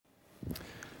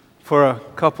For a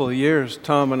couple of years,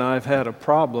 Tom and I have had a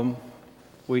problem.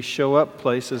 We show up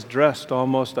places dressed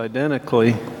almost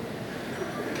identically.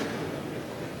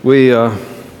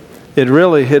 It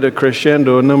really hit a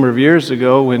crescendo a number of years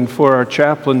ago when, for our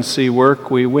chaplaincy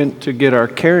work, we went to get our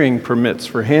carrying permits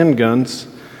for handguns.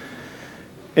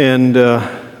 And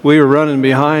we were running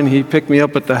behind. He picked me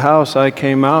up at the house. I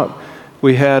came out.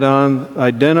 We had on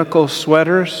identical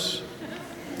sweaters,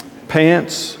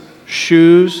 pants,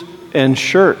 shoes, and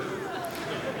shirt.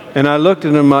 And I looked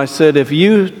at him, I said, if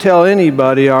you tell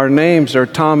anybody our names are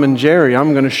Tom and Jerry,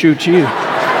 I'm going to shoot you.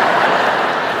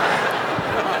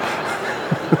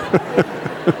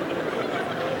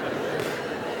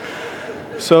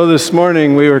 So this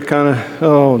morning we were kind of,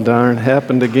 oh darn,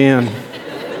 happened again.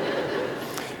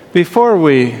 Before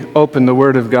we open the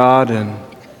Word of God and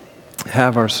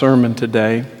have our sermon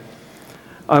today,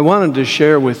 I wanted to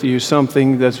share with you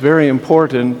something that's very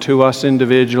important to us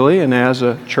individually and as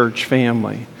a church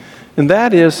family. And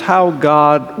that is how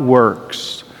God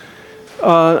works.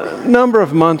 A number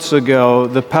of months ago,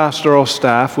 the pastoral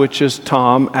staff, which is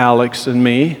Tom, Alex, and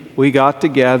me, we got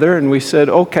together and we said,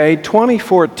 okay,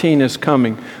 2014 is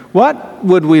coming. What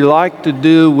would we like to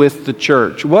do with the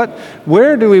church?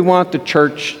 Where do we want the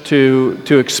church to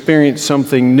experience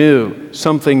something new,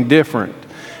 something different?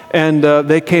 And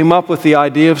they came up with the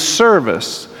idea of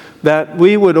service, that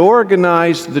we would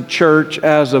organize the church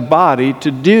as a body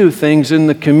to do things in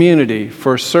the community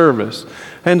for service.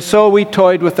 And so we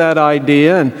toyed with that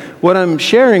idea, and what I'm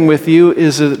sharing with you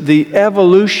is the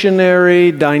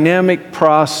evolutionary dynamic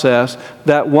process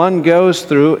that one goes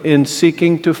through in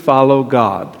seeking to follow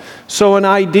God. So an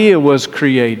idea was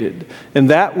created, and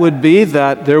that would be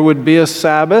that there would be a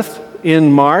Sabbath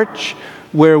in March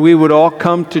where we would all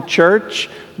come to church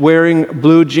wearing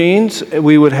blue jeans.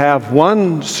 We would have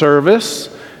one service,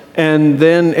 and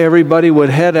then everybody would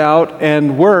head out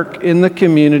and work in the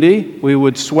community. We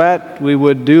would sweat. We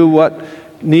would do what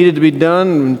needed to be done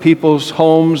in people's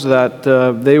homes that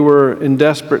they were in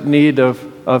desperate need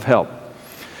of help.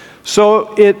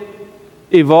 So it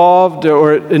evolved,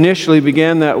 or it initially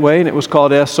began that way, and it was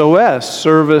called SOS,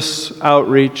 Service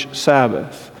Outreach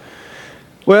Sabbath.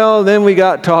 Well, then we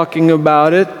got talking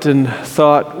about it and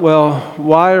thought, well,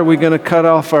 why are we going to cut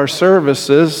off our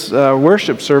services,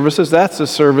 worship services? That's a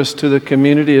service to the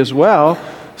community as well.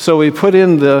 So we put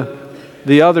in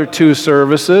the other two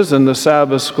services in the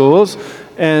Sabbath schools,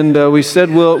 and we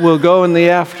said we'll go in the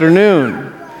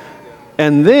afternoon.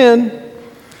 And then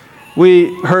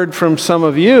we heard from some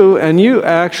of you, and you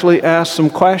actually asked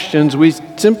some questions we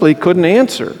simply couldn't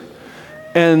answer.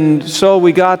 And so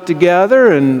we got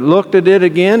together and looked at it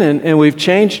again, and we've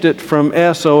changed it from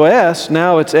SOS.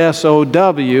 Now it's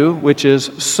SOW, which is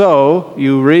sow.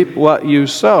 You reap what you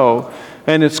sow.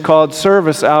 And it's called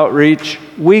Service Outreach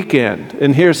Weekend.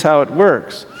 And here's how it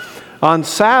works. On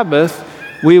Sabbath,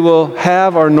 we will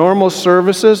have our normal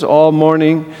services all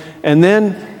morning, and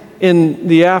then in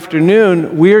the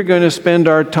afternoon, we're going to spend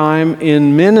our time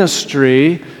in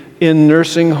ministry in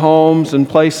nursing homes and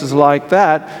places like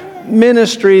that.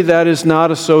 Ministry that is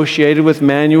not associated with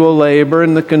manual labor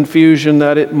and the confusion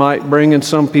that it might bring in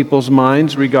some people's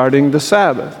minds regarding the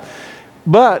Sabbath.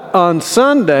 But on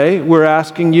Sunday, we're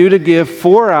asking you to give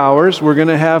 4 hours. We're going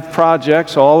to have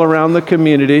projects all around the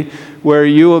community where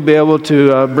you will be able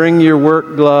to bring your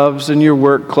work gloves and your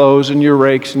work clothes and your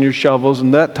rakes and your shovels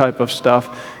and that type of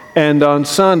stuff. And on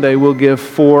Sunday, we'll give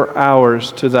 4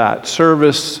 hours to that.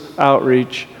 Service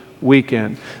Outreach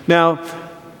Weekend. Now,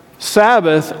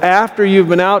 Sabbath, after you've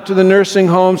been out to the nursing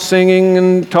home singing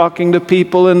and talking to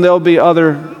people, and there'll be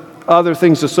other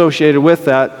things associated with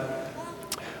that.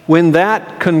 When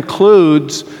that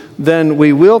concludes, then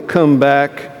we will come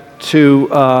back to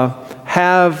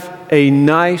have a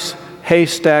nice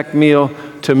haystack meal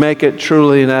to make it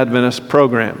truly an Adventist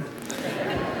program.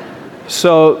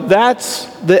 So that's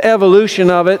the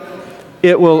evolution of it.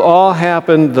 It will all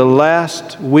happen the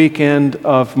last weekend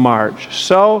of March.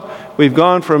 So we've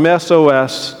gone from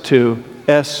SOS to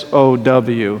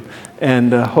SOW,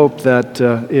 and hope that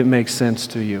it makes sense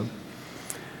to you.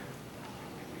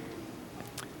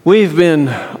 We've been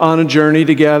on a journey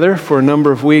together for a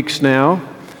number of weeks now.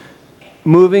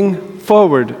 Moving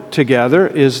Forward Together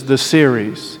is the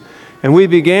series. And we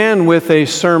began with a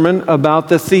sermon about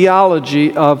the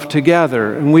theology of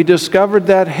together. And we discovered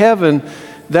that heaven,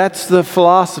 that's the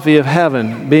philosophy of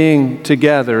heaven, being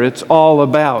together. It's all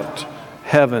about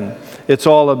heaven. It's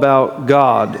all about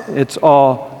God. It's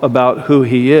all about who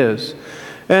He is.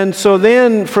 And so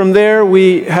then from there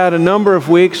we had a number of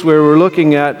weeks where we're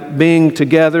looking at being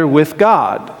together with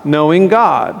God, knowing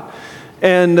God.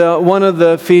 And one of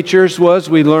the features was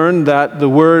we learned that the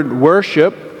word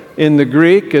worship in the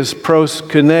Greek is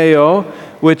proskuneo,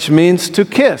 which means to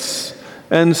kiss.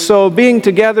 And so being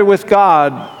together with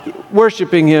God,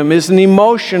 worshiping Him, is an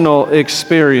emotional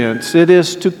experience. It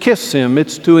is to kiss Him,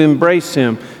 it's to embrace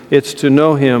Him, it's to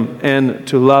know Him and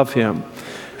to love Him.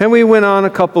 And we went on a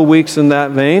couple weeks in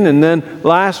that vein, and then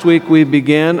last week we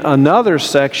began another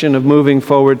section of moving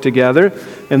forward together,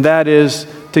 and that is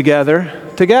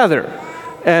together, together.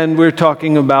 And we're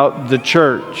talking about the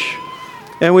church.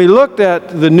 And we looked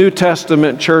at the New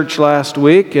Testament church last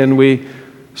week, and we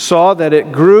saw that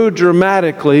it grew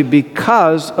dramatically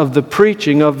because of the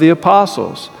preaching of the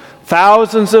apostles.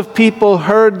 Thousands of people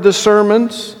heard the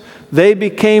sermons. They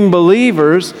became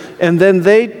believers, and then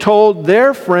they told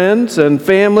their friends and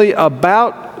family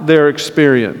about their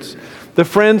experience. The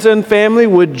friends and family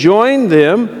would join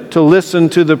them to listen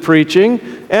to the preaching,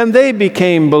 and they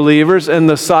became believers, and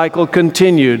the cycle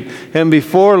continued. And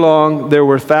before long, there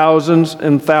were thousands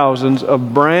and thousands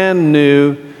of brand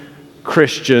new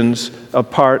Christians, a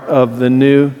part of the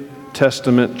New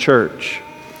Testament church.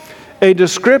 A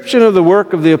description of the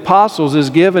work of the apostles is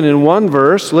given in one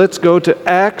verse. Let's go to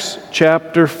Acts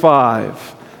chapter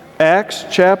 5. Acts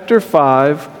chapter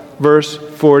 5, verse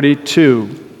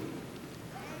 42.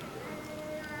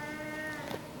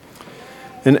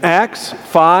 In Acts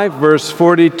 5, verse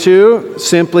 42,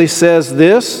 simply says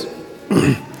this,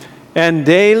 "And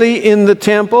daily in the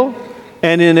temple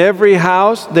and in every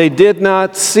house they did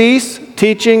not cease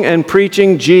teaching and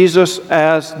preaching Jesus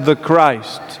as the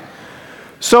Christ."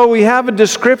 So we have a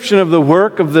description of the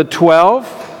work of the 12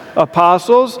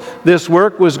 apostles. This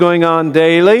work was going on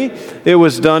daily. It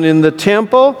was done in the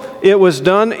temple. It was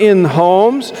done in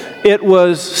homes. It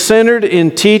was centered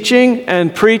in teaching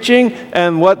and preaching,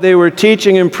 and what they were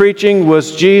teaching and preaching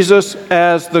was Jesus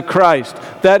as the Christ.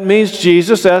 That means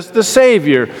Jesus as the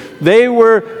Savior. They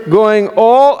were going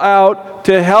all out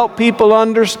to help people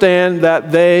understand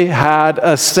that they had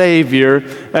a Savior,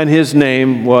 and His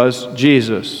name was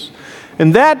Jesus.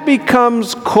 And that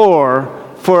becomes core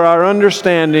for our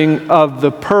understanding of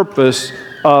the purpose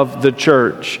of the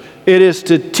church. It is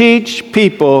to teach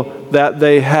people that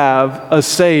they have a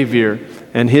Savior,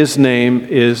 and His name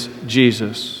is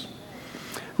Jesus.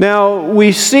 Now,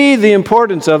 we see the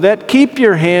importance of that. Keep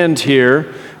your hand here,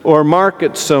 or mark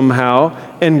it somehow,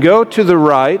 and go to the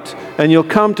right, and you'll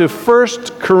come to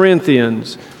 1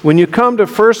 Corinthians. When you come to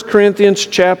 1 Corinthians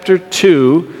chapter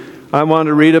 2, I want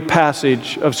to read a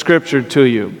passage of Scripture to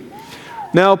you.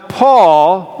 Now,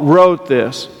 Paul wrote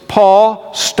this.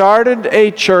 Paul started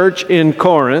a church in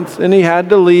Corinth, and he had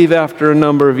to leave after a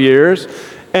number of years.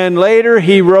 And later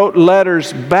he wrote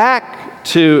letters back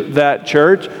to that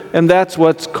church, and that's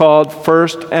what's called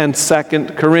 1 and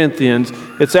 2 Corinthians.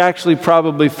 It's actually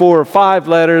probably 4 or 5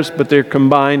 letters, but they're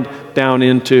combined down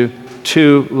into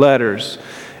 2 letters.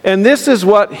 And this is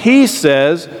what he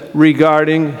says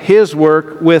regarding his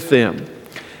work with them.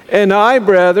 "And I,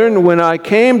 brethren, when I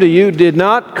came to you, did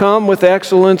not come with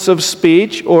excellence of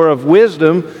speech or of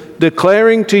wisdom,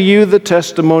 declaring to you the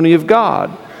testimony of God.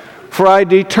 For I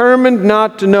determined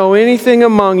not to know anything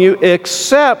among you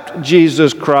except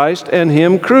Jesus Christ and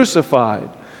Him crucified.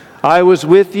 I was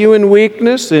with you in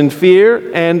weakness, in fear,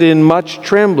 and in much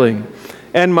trembling.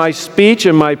 And my speech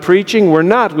and my preaching were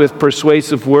not with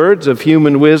persuasive words of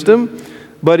human wisdom,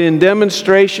 but in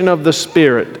demonstration of the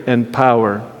Spirit and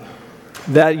power,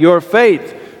 that your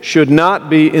faith should not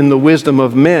be in the wisdom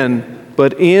of men,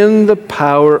 but in the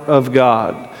power of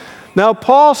God." Now,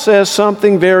 Paul says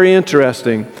something very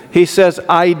interesting. He says,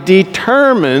 "I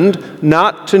determined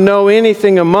not to know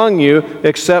anything among you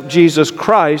except Jesus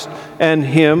Christ and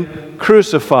Him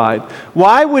crucified."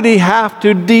 Why would he have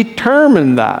to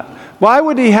determine that? Why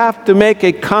would he have to make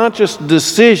a conscious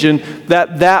decision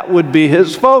that that would be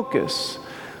his focus?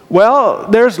 Well,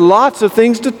 there's lots of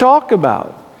things to talk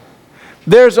about.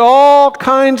 There's all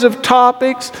kinds of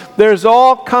topics, there's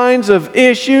all kinds of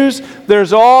issues,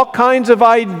 there's all kinds of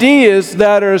ideas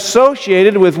that are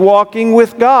associated with walking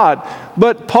with God.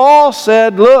 But Paul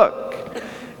said, look,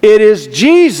 it is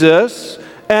Jesus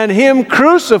and Him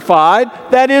crucified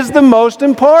that is the most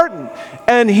important.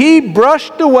 And he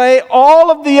brushed away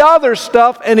all of the other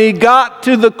stuff, and he got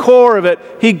to the core of it.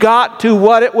 He got to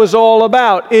what it was all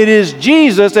about. It is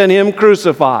Jesus and Him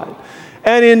crucified.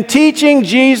 And in teaching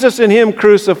Jesus and Him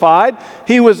crucified,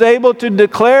 he was able to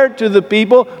declare to the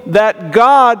people that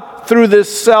God, through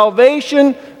this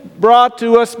salvation brought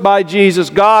to us by Jesus,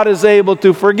 God is able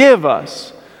to forgive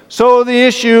us. So the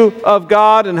issue of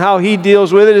God and how He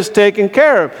deals with it is taken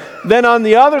care of. Then on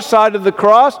the other side of the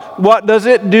cross, what does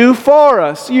it do for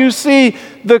us? You see,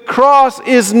 the cross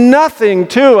is nothing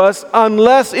to us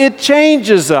unless it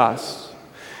changes us.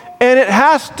 And it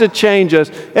has to change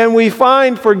us. And we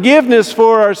find forgiveness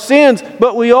for our sins,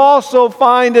 but we also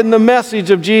find in the message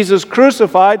of Jesus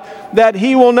crucified that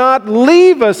He will not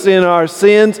leave us in our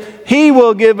sins. He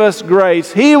will give us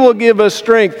grace. He will give us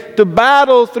strength to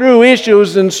battle through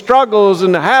issues and struggles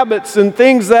and habits and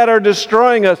things that are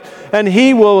destroying us. And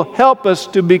He will help us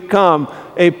to become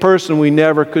a person we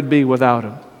never could be without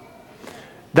Him.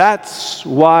 That's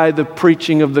why the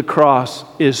preaching of the cross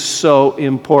is so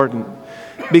important.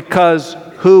 Because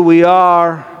who we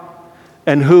are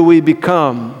and who we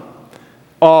become,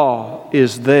 all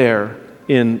is there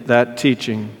in that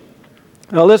teaching.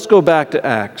 Now let's go back to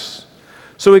Acts.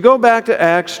 So we go back to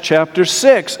Acts chapter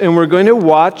 6, and we're going to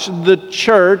watch the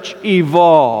church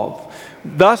evolve.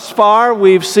 Thus far,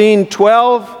 we've seen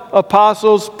 12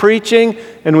 apostles preaching,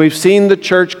 and we've seen the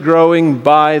church growing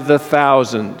by the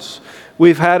thousands.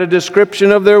 We've had a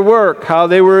description of their work, how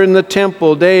they were in the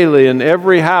temple daily, in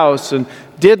every house, and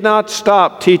did not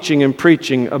stop teaching and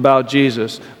preaching about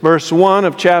Jesus. Verse 1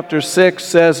 of chapter 6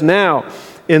 says, "Now,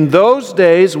 in those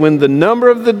days when the number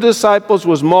of the disciples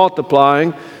was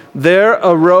multiplying, there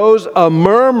arose a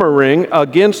murmuring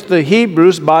against the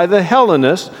Hebrews by the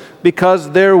Hellenists,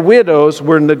 because their widows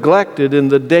were neglected in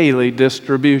the daily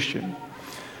distribution."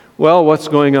 Well, what's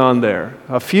going on there?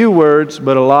 A few words,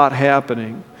 but a lot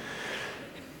happening.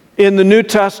 In the New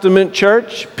Testament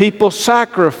church, people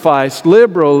sacrificed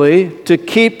liberally to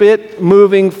keep it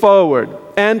moving forward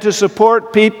and to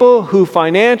support people who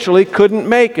financially couldn't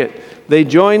make it. They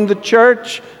joined the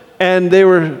church and they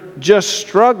were just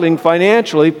struggling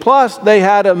financially. Plus, they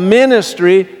had a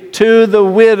ministry to the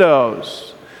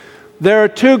widows. There are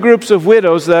two groups of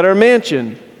widows that are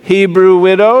mentioned: Hebrew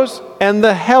widows and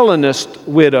the Hellenist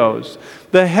widows.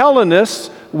 The Hellenist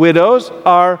widows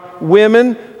are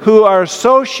women who are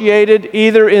associated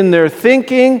either in their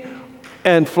thinking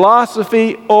and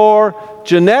philosophy or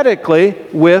genetically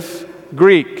with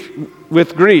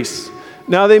Greece.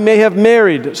 Now, they may have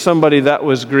married somebody that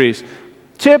was Greece.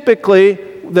 Typically,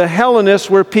 the Hellenists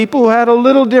were people who had a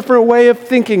little different way of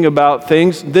thinking about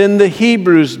things than the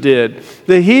Hebrews did.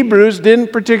 The Hebrews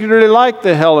didn't particularly like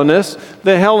the Hellenists.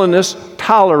 The Hellenists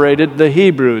tolerated the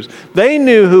Hebrews. They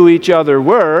knew who each other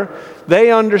were. They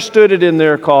understood it in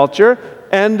their culture,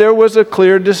 and there was a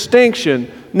clear distinction.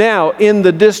 Now, in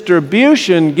the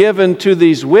distribution given to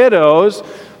these widows,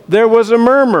 there was a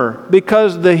murmur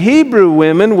because the Hebrew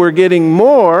women were getting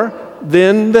more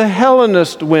than the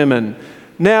Hellenist women.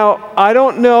 Now, I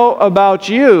don't know about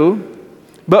you,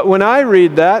 but when I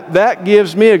read that, that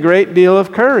gives me a great deal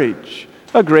of courage,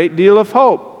 a great deal of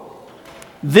hope.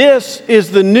 This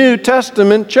is the New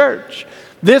Testament church.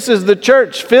 This is the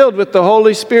church filled with the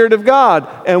Holy Spirit of God.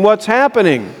 And what's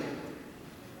happening?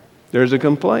 There's a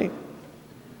complaint.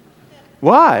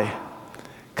 Why?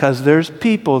 Because there's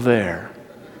people there.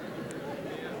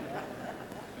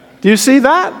 Do you see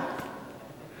that?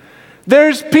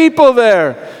 There's people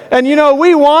there. And you know,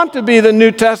 we want to be the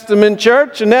New Testament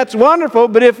church, and that's wonderful,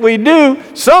 but if we do,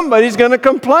 somebody's going to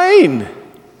complain.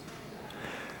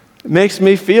 It makes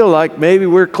me feel like maybe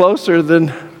we're closer than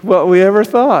what we ever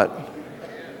thought.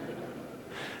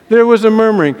 There was a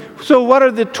murmuring. So what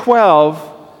are the 12,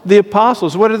 the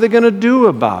apostles, what are they going to do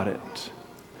about it?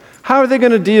 How are they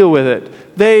going to deal with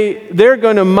it? They're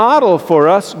going to model for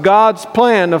us God's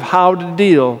plan of how to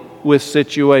deal with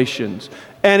situations.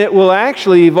 And it will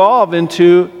actually evolve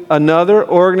into another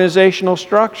organizational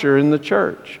structure in the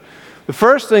church. The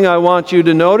first thing I want you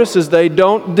to notice is they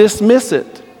don't dismiss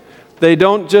it. They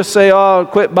don't just say, "Oh,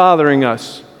 quit bothering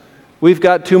us. We've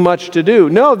got too much to do."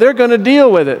 No, they're going to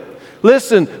deal with it.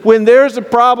 Listen, when there's a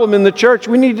problem in the church,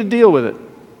 we need to deal with it.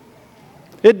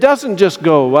 It doesn't just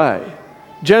go away.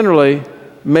 Generally,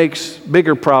 makes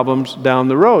bigger problems down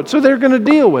the road. So they're going to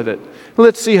deal with it.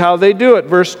 Let's see how they do it.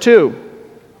 Verse 2.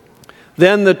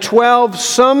 "Then the 12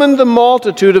 summoned the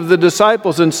multitude of the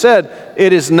disciples and said,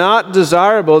 'It is not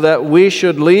desirable that we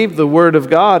should leave the word of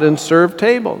God and serve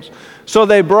tables.'" So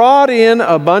they brought in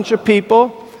a bunch of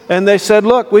people and they said,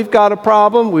 "Look, we've got a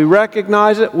problem. We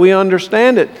recognize it. We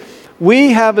understand it.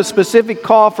 We have a specific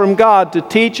call from God to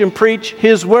teach and preach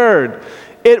His word.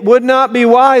 It would not be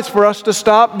wise for us to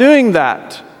stop doing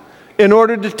that in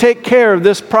order to take care of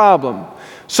this problem."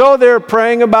 So they're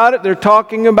praying about it, they're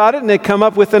talking about it, and they come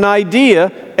up with an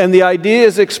idea, and the idea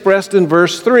is expressed in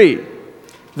verse 3.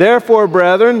 "Therefore,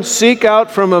 brethren, seek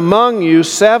out from among you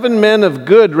 7 men of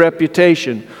good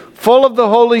reputation, full of the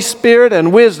Holy Spirit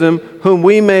and wisdom, whom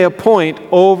we may appoint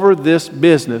over this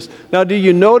business." Now, do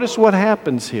you notice what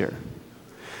happens here?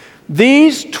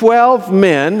 These 12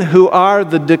 men, who are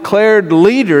the declared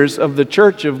leaders of the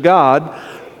church of God,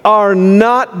 are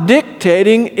not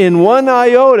dictating in one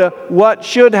iota what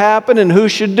should happen and who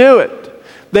should do it.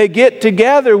 They get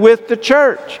together with the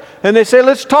church and they say,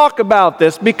 let's talk about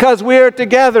this because we are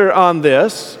together on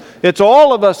this. It's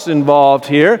all of us involved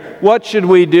here. What should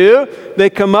we do? They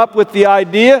come up with the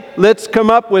idea, let's come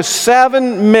up with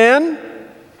 7 men,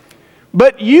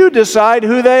 but you decide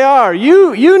who they are.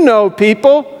 You know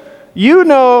people. You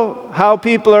know how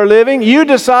people are living. You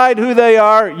decide who they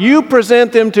are. You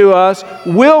present them to us.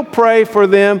 We'll pray for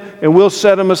them, and we'll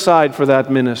set them aside for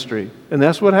that ministry. And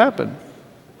that's what happened.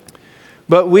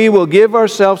 But we will give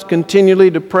ourselves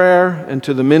continually to prayer and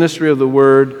to the ministry of the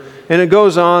Word. And it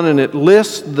goes on and it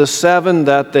lists the 7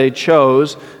 that they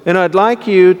chose. And I'd like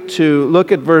you to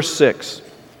look at verse 6.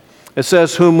 It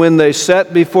says, whom when they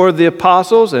set before the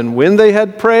apostles, and when they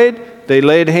had prayed, they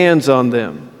laid hands on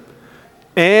them.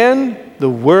 And the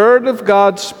word of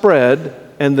God spread,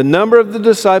 and the number of the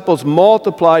disciples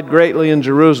multiplied greatly in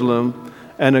Jerusalem,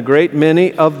 and a great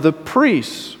many of the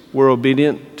priests were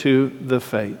obedient to the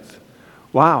faith.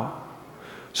 Wow.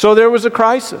 So there was a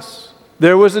crisis.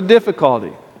 There was a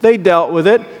difficulty. They dealt with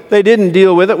it. They didn't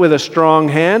deal with it with a strong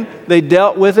hand. They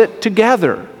dealt with it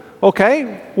together.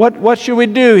 Okay, what should we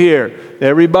do here?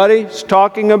 Everybody's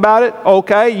talking about it.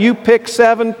 Okay, you pick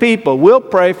 7 people. We'll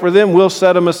pray for them. We'll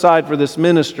set them aside for this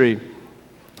ministry.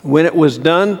 When it was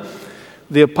done,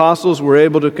 the apostles were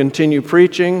able to continue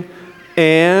preaching,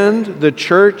 and the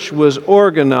church was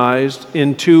organized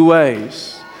in 2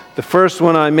 ways. The first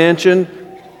one I mentioned,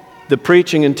 the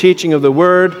preaching and teaching of the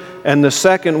Word, and the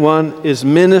second one is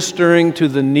ministering to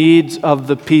the needs of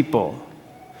the people.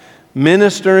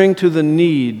 Ministering to the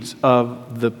needs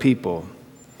of the people.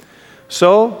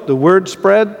 So the word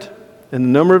spread, and the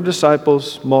number of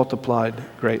disciples multiplied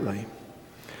greatly.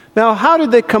 Now, how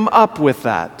did they come up with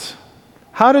that?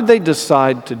 How did they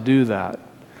decide to do that?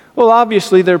 Well,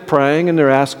 obviously they're praying and they're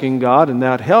asking God, and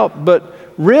that helped. But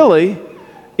really,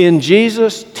 in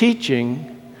Jesus'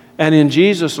 teaching and in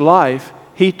Jesus' life,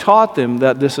 He taught them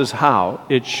that this is how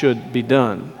it should be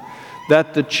done.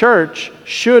 That the church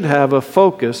should have a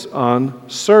focus on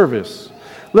service.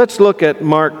 Let's look at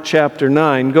Mark chapter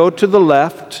 9. Go to the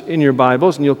left in your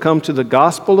Bibles and you'll come to the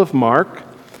Gospel of Mark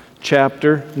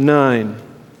chapter 9.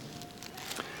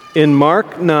 In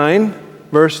Mark 9,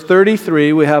 verse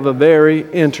 33, we have a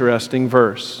very interesting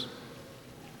verse.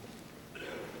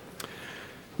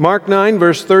 Mark 9,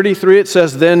 verse 33, it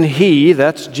says, then he,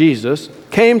 that's Jesus,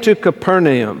 came to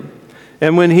Capernaum.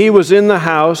 And when he was in the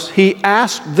house, he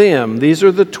asked them, these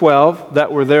are the 12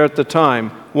 that were there at the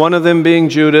time, one of them being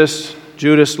Judas.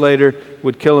 Judas later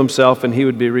would kill himself and he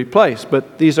would be replaced.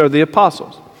 But these are the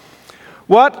apostles.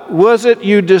 What was it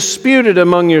you disputed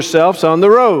among yourselves on the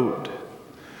road?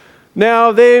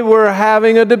 Now they were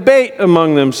having a debate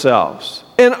among themselves,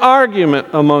 an argument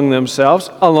among themselves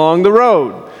along the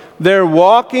road. They're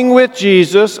walking with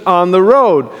Jesus on the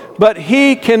road, but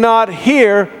he cannot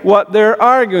hear what they're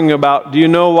arguing about. Do you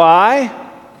know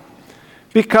why?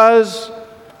 Because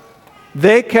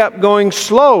they kept going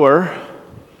slower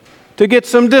to get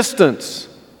some distance.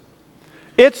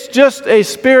 It's just a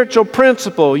spiritual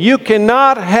principle. You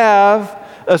cannot have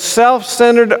a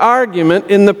self-centered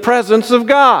argument in the presence of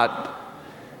God.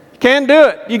 Can't do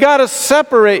it. You got to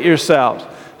separate yourselves.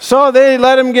 So they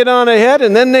let him get on ahead,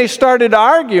 and then they started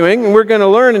arguing, and we're going to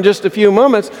learn in just a few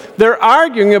moments. They're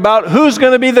arguing about who's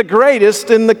going to be the greatest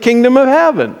in the kingdom of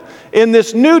heaven. In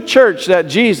this new church that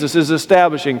Jesus is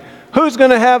establishing, who's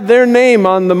going to have their name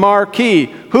on the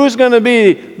marquee? Who's going to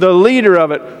be the leader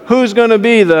of it? Who's going to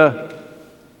be the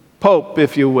pope,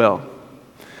 if you will?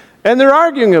 And they're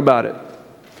arguing about it.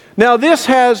 Now, this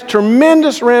has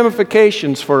tremendous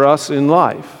ramifications for us in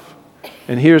life,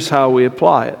 and here's how we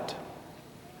apply it.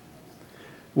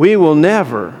 We will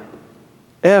never,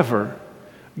 ever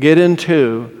get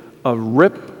into a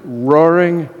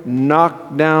rip-roaring,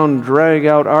 knock-down,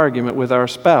 drag-out argument with our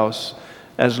spouse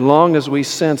as long as we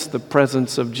sense the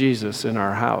presence of Jesus in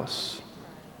our house.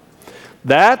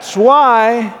 That's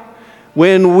why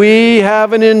when we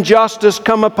have an injustice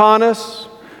come upon us,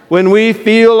 when we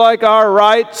feel like our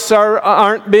rights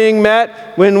aren't being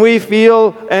met, when we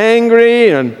feel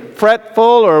angry and fretful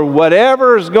or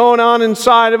whatever is going on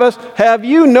inside of us, have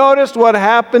you noticed what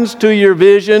happens to your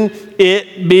vision?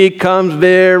 It becomes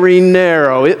very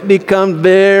narrow. It becomes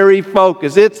very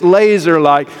focused. It's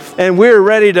laser-like, and we're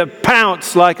ready to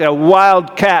pounce like a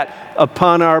wild cat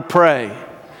upon our prey.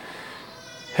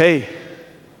 Hey,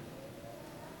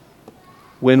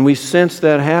 when we sense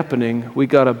that happening, we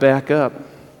got to back up,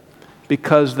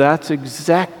 because that's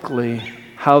exactly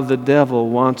how the devil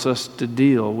wants us to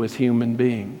deal with human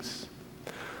beings.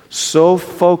 So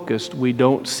focused we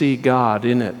don't see God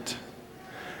in it.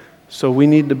 So we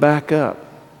need to back up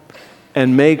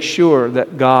and make sure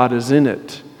that God is in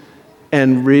it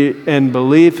and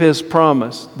believe His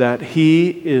promise that He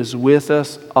is with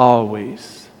us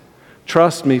always.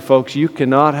 Trust me, folks, you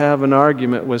cannot have an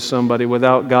argument with somebody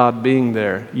without God being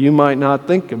there. You might not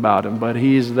think about Him, but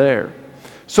He's there.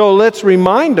 So let's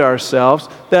remind ourselves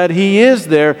that He is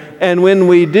there, and when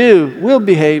we do, we'll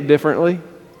behave differently.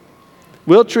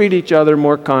 We'll treat each other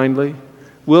more kindly.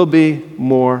 We'll be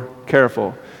more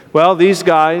careful. Well, these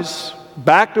guys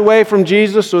backed away from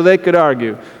Jesus so they could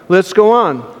argue. Let's go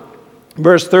on.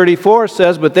 Verse 34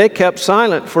 says, "But they kept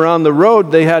silent, for on the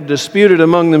road they had disputed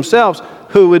among themselves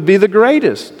who would be the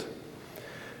greatest.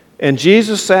 And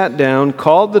Jesus sat down,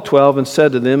 called the 12, and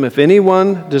said to them, If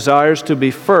anyone desires to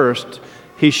be first,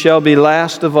 he shall be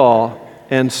last of all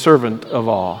and servant of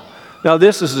all." Now,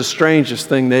 this is the strangest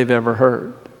thing they've ever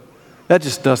heard. That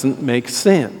just doesn't make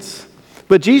sense.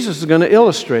 But Jesus is going to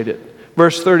illustrate it.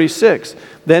 Verse 36,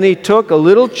 "Then He took a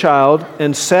little child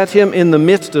and set him in the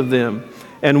midst of them.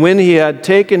 And when He had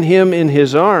taken him in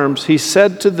His arms, He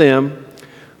said to them,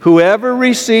 Whoever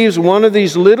receives one of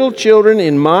these little children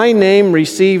in My name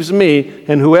receives Me,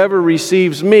 and whoever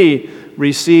receives Me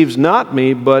receives not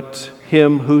Me, but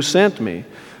Him who sent Me."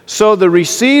 So the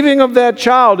receiving of that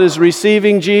child is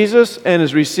receiving Jesus and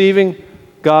is receiving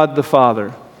God the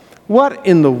Father. What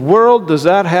in the world does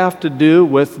that have to do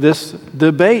with this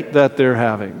debate that they're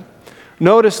having?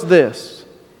 Notice this.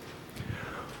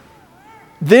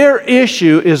 Their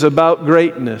issue is about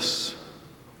greatness.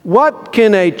 What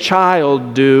can a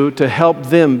child do to help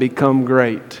them become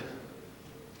great?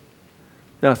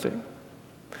 Nothing.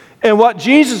 And what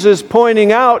Jesus is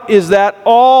pointing out is that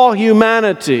all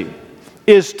humanity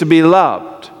is to be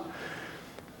loved.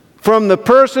 From the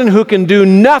person who can do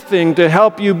nothing to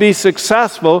help you be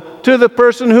successful to the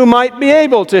person who might be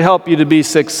able to help you to be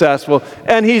successful.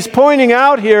 And He's pointing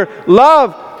out here,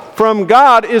 love from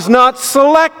God is not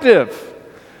selective.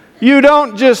 You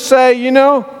don't just say,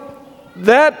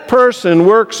 that person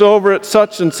works over at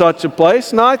such and such a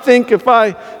place, and I think if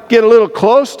I get a little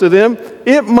close to them,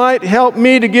 it might help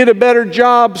me to get a better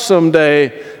job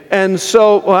someday. And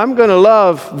so I'm going to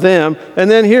love them. And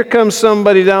then here comes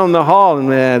somebody down the hall, and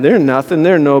they're nothing,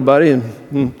 they're nobody.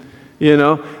 And,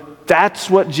 that's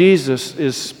what Jesus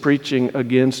is preaching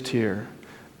against here.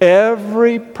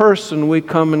 Every person we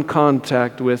come in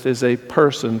contact with is a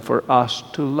person for us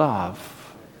to love.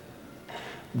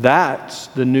 That's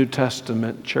the New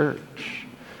Testament church.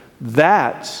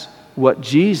 That's what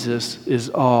Jesus is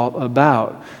all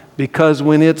about. Because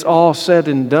when it's all said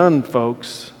and done,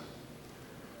 folks,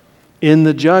 in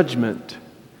the judgment,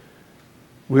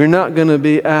 we're not going to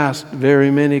be asked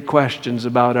very many questions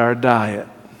about our diet.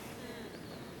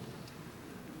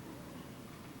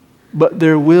 But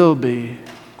there will be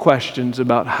questions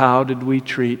about how did we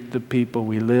treat the people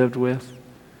we lived with,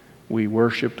 we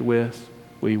worshiped with,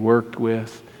 we worked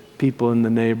with, people in the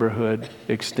neighborhood,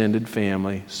 extended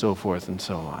family, so forth and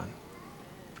so on.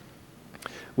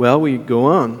 Well, we go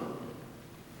on.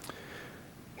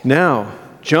 Now,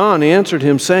 John answered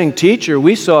him, saying, Teacher,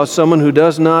 we saw someone who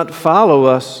does not follow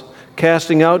us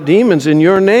casting out demons in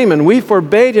your name, and we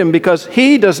forbade him because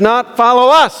he does not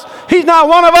follow us. He's not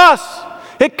one of us.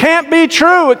 It can't be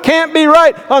true. It can't be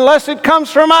right unless it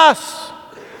comes from us.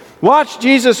 Watch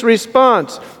Jesus'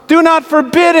 response. Do not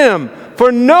forbid him,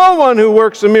 for no one who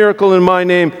works a miracle in my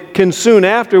name can soon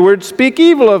afterwards speak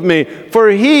evil of me. For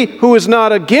he who is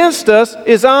not against us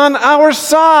is on our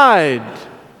side.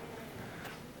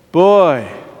 Boy,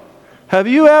 have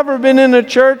you ever been in a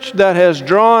church that has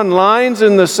drawn lines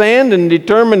in the sand and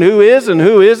determined who is and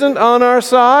who isn't on our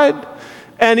side?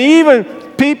 And even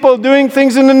people doing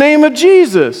things in the name of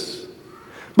Jesus.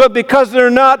 But because they're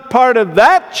not part of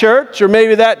that church, or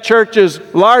maybe that church's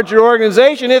larger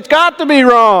organization, it's got to be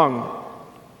wrong.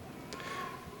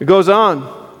 It goes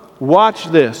on. Watch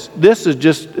this. This is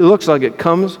just, it looks like it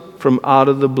comes from out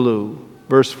of the blue.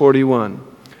 Verse 41.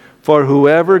 For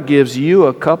whoever gives you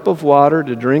a cup of water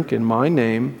to drink in my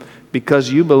name,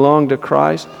 because you belong to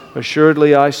Christ,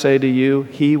 assuredly I say to you,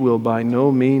 he will by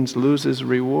no means lose his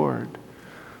reward.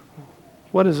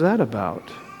 What is that about?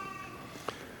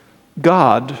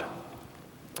 God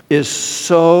is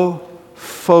so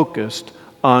focused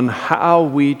on how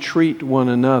we treat one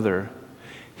another.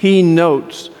 He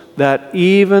notes that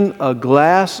even a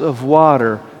glass of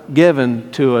water given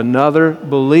to another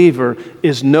believer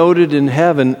is noted in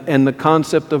heaven, and the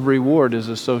concept of reward is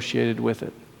associated with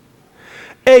it.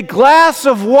 A glass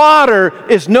of water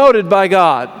is noted by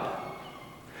God.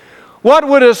 What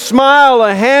would a smile,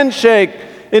 a handshake,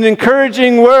 an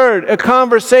encouraging word, a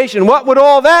conversation. What would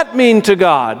all that mean to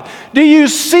God? Do you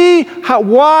see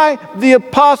why the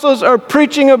apostles are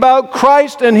preaching about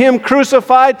Christ and Him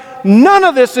crucified? None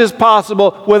of this is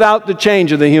possible without the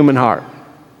change of the human heart.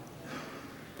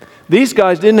 These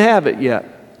guys didn't have it yet.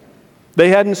 They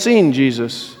hadn't seen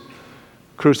Jesus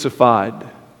crucified.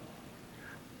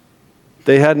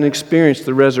 They hadn't experienced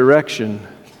the resurrection.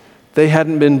 They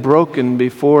hadn't been broken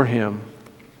before Him.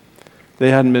 They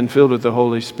hadn't been filled with the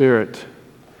Holy Spirit.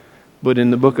 But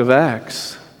in the book of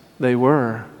Acts, they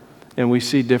were. And we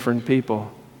see different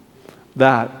people.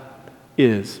 That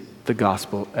is the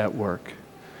gospel at work.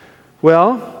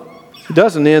 Well, it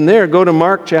doesn't end there. Go to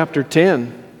Mark chapter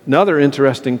 10. Another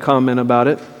interesting comment about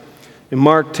it. In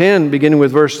Mark 10, beginning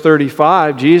with verse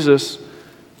 35, Jesus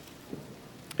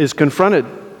is confronted.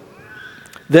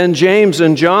 Then James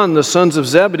and John, the sons of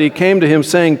Zebedee, came to him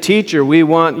saying, "Teacher, we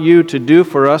want you to do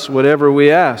for us whatever we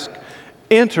ask."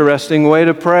 Interesting way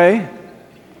to pray.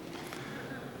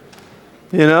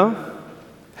 You know?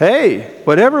 Hey,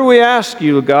 whatever we ask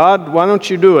you, God, why don't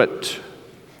you do it?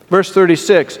 Verse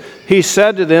 36, he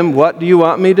said to them, "What do you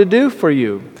want me to do for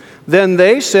you?" Then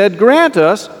they said, "Grant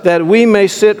us that we may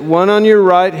sit one on your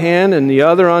right hand and the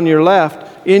other on your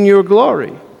left in your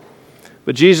glory."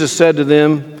 But Jesus said to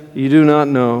them, "You do not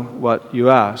know what you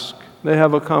ask." They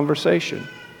have a conversation.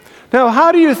 Now,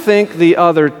 how do you think the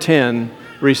other 10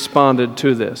 responded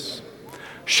to this?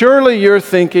 Surely you're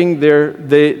thinking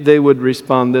they would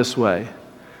respond this way.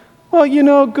 Well, you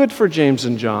know, good for James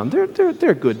and John. They're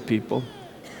good people.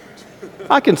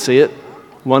 I can see it.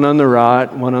 One on the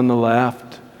right, one on the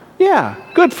left. Yeah,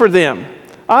 good for them.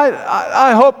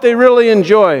 I hope they really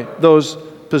enjoy those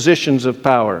positions of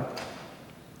power.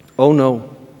 Oh, no.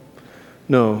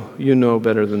 No, you know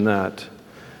better than that.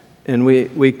 And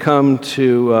we come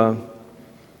to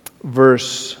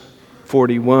verse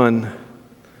 41.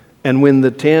 And when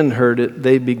the 10 heard it,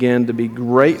 they began to be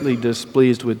greatly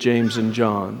displeased with James and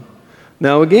John.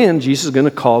 Now again, Jesus is going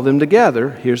to call them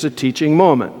together. Here's a teaching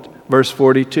moment. Verse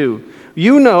 42.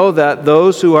 You know that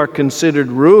those who are considered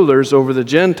rulers over the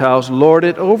Gentiles lord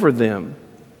it over them,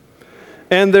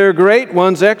 and their great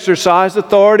ones exercise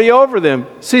authority over them.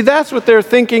 See, that's what they're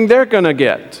thinking they're going to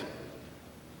get.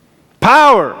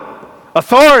 Power,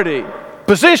 authority,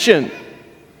 position.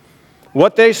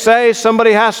 What they say,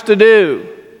 somebody has to do.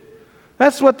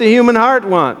 That's what the human heart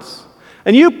wants.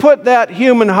 And you put that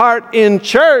human heart in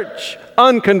church,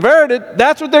 unconverted,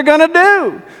 that's what they're going to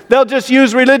do. They'll just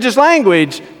use religious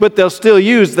language, but they'll still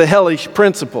use the hellish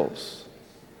principles.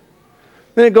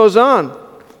 Then it goes on.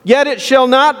 Yet it shall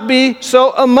not be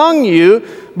so among you,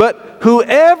 but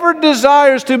whoever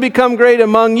desires to become great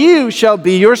among you shall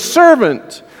be your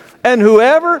servant. And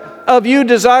whoever of you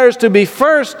desires to be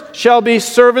first shall be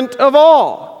servant of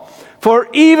all. For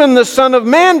even the Son of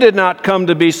Man did not come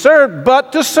to be served,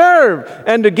 but to serve,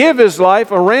 and to give his life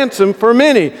a ransom for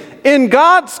many. In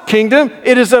God's kingdom,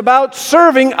 it is about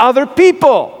serving other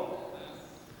people.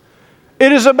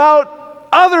 It is about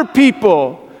other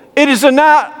people. It is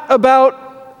not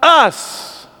about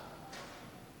us.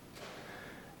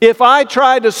 If I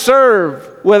try to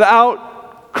serve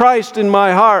without Christ in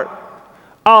my heart,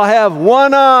 I'll have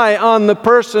one eye on the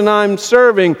person I'm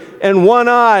serving and one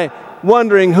eye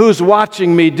wondering who's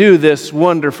watching me do this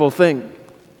wonderful thing.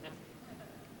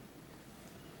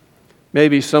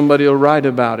 Maybe somebody will write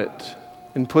about it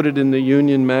and put it in the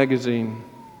Union magazine,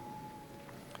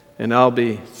 and I'll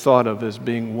be thought of as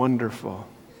being wonderful.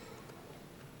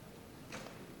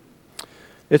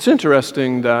 It's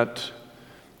interesting that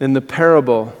in the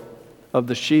parable of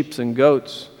the sheep and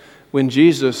goats, when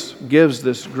Jesus gives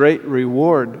this great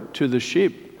reward to the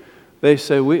sheep, they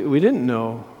say, we didn't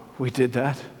know we did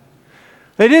that.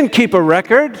 They didn't keep a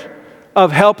record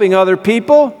of helping other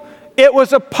people. It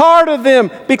was a part of them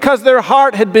because their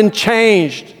heart had been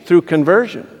changed through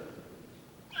conversion.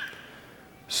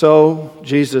 So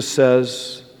Jesus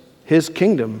says his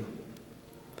kingdom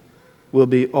will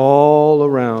be all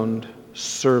around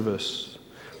service.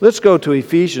 Let's go to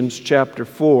Ephesians chapter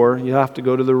 4. You have to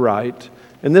go to the right.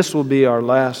 And this will be our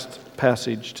last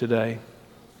passage today.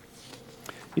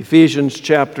 Ephesians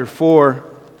chapter 4.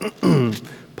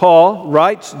 Paul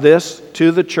writes this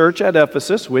to the church at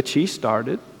Ephesus, which he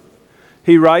started.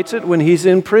 He writes it when he's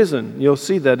in prison. You'll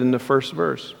see that in the first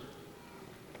verse.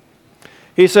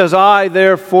 He says, I,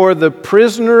 therefore, the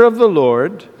prisoner of the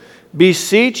Lord,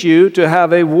 beseech you to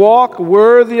have a walk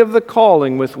worthy of the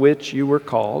calling with which you were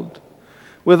called,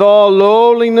 with all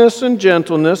lowliness and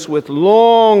gentleness, with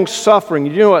long suffering.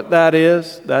 You know what that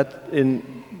is? That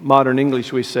in modern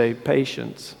English we say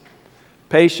patience.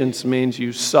 Patience means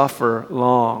you suffer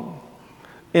long.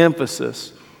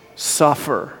 Emphasis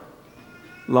suffer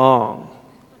long,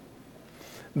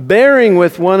 bearing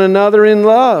with one another in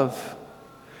love,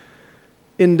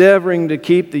 endeavoring to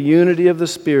keep the unity of the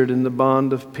Spirit in the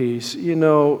bond of peace. You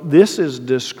know, this is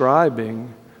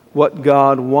describing what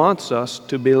God wants us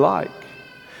to be like.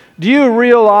 Do you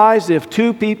realize if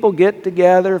two people get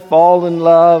together, fall in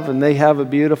love, and they have a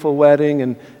beautiful wedding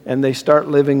and they start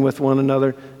living with one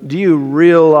another, do you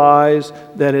realize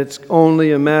that it's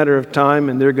only a matter of time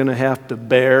and they're going to have to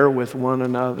bear with one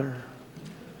another?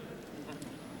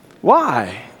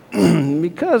 Why?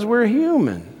 Because we're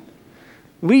human.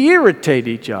 We irritate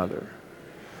each other.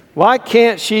 Why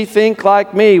can't she think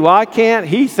like me? Why can't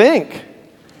he think?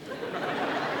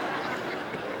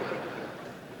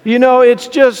 You know, it's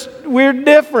just, we're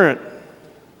different.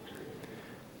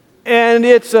 And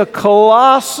it's a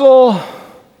colossal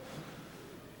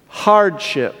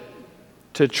hardship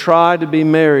to try to be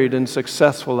married and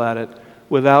successful at it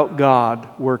without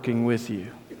God working with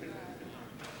you.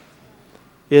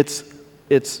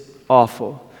 It's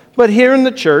awful. But here in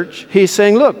the church, he's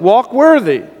saying, look, walk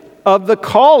worthy of the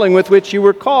calling with which you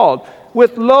were called,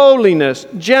 with lowliness,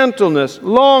 gentleness,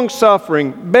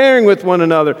 long-suffering, bearing with one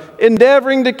another,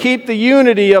 endeavoring to keep the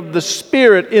unity of the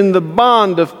Spirit in the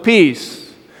bond of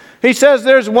peace. He says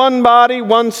there's one body,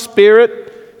 one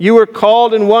Spirit. You were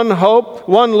called in one hope,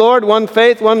 one Lord, one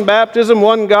faith, one baptism,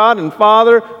 one God and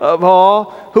Father of all,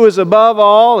 who is above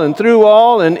all and through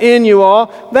all and in you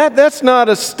all. That's not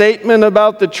a statement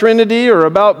about the Trinity or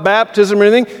about baptism or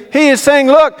anything. He is saying,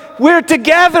 look, we're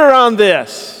together on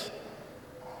this.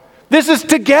 This is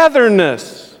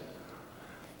togetherness.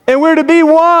 And we're to be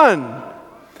one.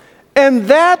 And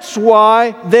that's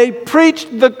why they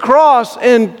preached the cross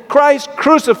and Christ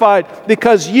crucified,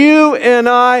 because you and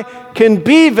I can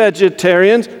be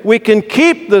vegetarians, we can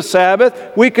keep the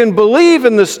Sabbath, we can believe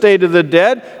in the state of the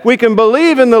dead, we can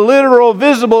believe in the literal,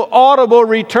 visible, audible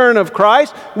return of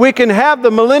Christ, we can have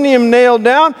the millennium nailed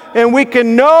down, and we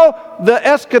can know the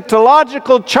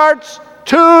eschatological charts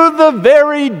to the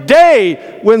very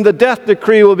day when the death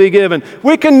decree will be given.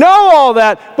 We can know all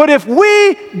that, but if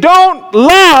we don't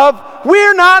love,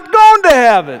 we're not going to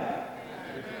heaven.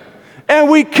 And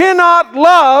we cannot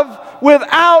love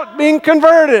without being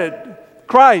converted.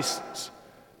 Christ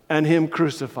and Him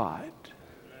crucified.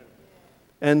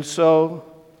 And so,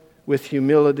 with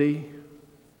humility,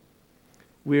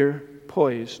 we're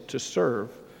poised to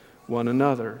serve one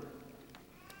another.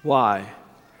 Why?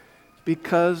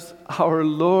 Because our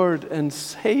Lord and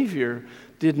Savior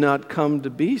did not come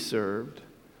to be served,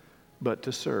 but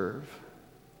to serve.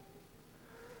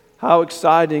 How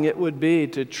exciting it would be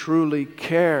to truly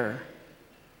care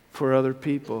for other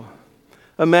people.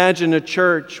 Imagine a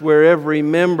church where every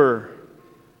member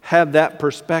had that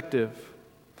perspective.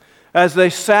 As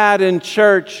they sat in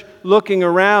church looking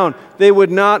around, they would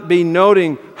not be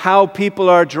noting how people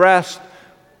are dressed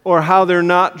or how they're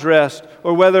not dressed,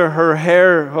 or whether her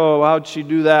hair, oh, how'd she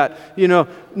do that? You know,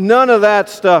 none of that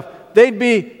stuff. They'd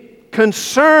be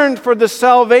concerned for the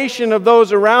salvation of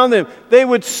those around them. They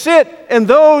would sit, and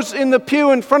those in the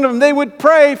pew in front of them, they would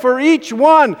pray for each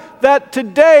one that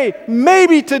today,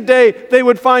 maybe today, they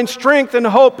would find strength and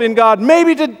hope in God.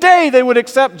 Maybe today they would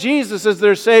accept Jesus as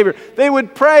their Savior. They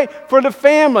would pray for the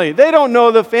family. They don't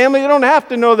know the family. They don't have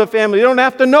to know the family. They don't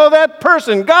have to know that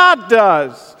person. God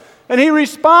does. And He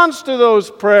responds to those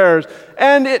prayers.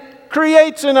 And it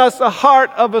creates in us a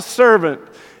heart of a servant.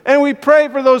 And we pray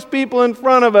for those people in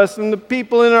front of us and the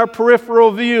people in our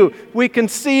peripheral view. We can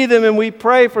see them and we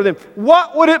pray for them.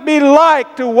 What would it be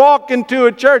like to walk into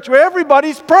a church where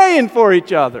everybody's praying for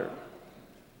each other?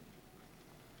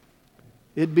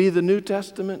 It'd be the New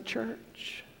Testament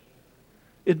church.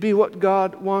 It'd be what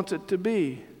God wants it to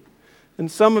be. And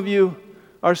some of you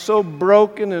are so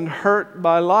broken and hurt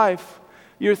by life,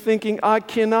 you're thinking, I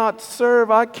cannot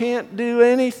serve, I can't do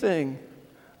anything.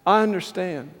 I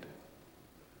understand.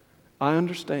 I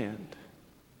understand.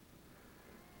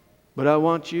 But I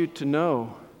want you to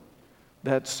know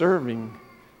that serving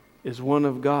is one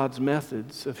of God's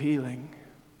methods of healing.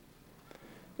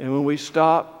 And when we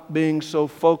stop being so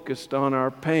focused on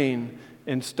our pain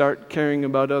and start caring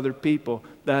about other people,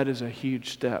 that is a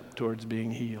huge step towards being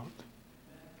healed.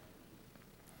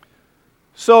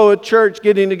 So a church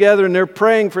getting together and they're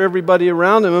praying for everybody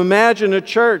around them. Imagine a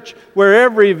church where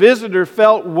every visitor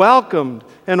felt welcomed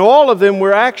and all of them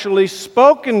were actually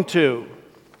spoken to.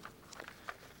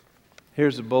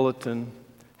 Here's a bulletin.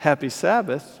 Happy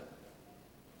Sabbath.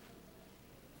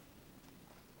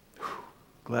 Whew,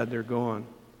 glad they're gone.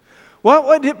 What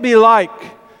would it be like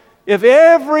if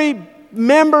every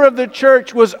member of the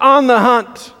church was on the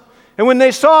hunt, and when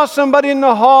they saw somebody in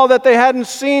the hall that they hadn't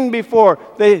seen before,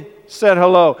 they said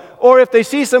hello. Or if they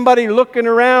see somebody looking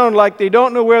around like they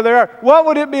don't know where they are, what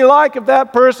would it be like if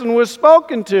that person was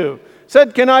spoken to?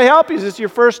 Said, "Can I help you? Is this your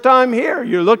first time here?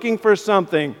 You're looking for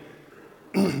something."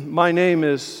 "My name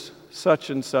is such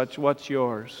and such. What's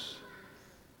yours?"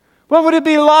 What would it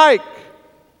be like?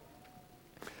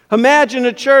 Imagine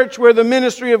a church where the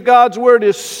ministry of God's Word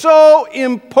is so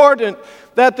important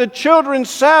that the children's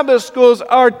Sabbath schools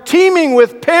are teeming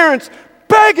with parents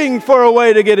begging for a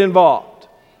way to get involved.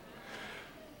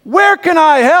 Where can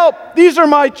I help? These are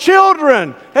my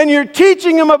children, and you're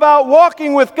teaching them about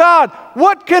walking with God.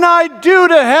 What can I do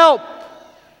to help?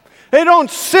 They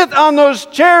don't sit on those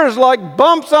chairs like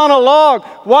bumps on a log,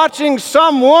 watching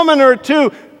some woman or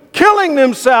two killing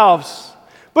themselves.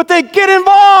 But they get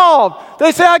involved.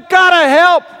 They say, "I gotta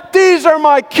help. These are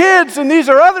my kids, and these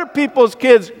are other people's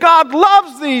kids. God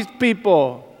loves these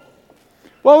people."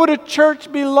 What would a church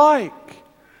be like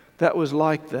that was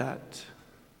like that?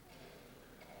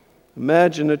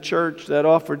 Imagine a church that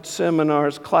offered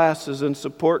seminars, classes, and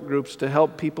support groups to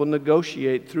help people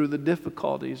negotiate through the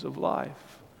difficulties of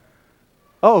life.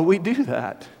 Oh, we do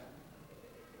that.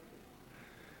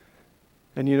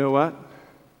 And you know what?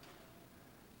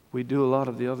 We do a lot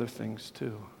of the other things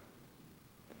too.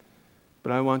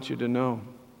 But I want you to know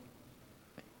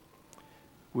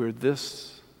we're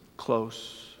this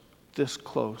close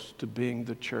to being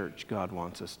the church God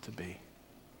wants us to be.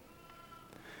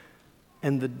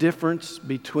 And the difference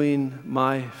between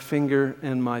my finger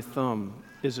and my thumb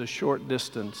is a short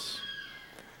distance,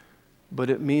 but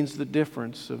it means the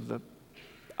difference of the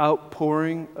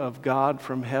outpouring of God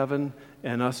from heaven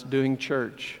and us doing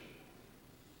church.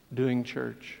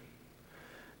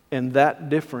 And that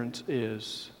difference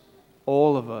is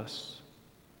all of us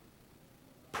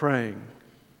praying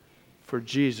for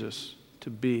Jesus to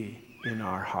be in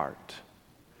our heart.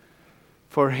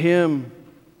 For Him,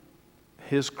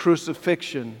 His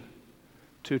crucifixion,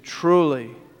 to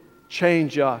truly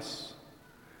change us.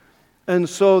 And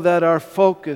so that our focus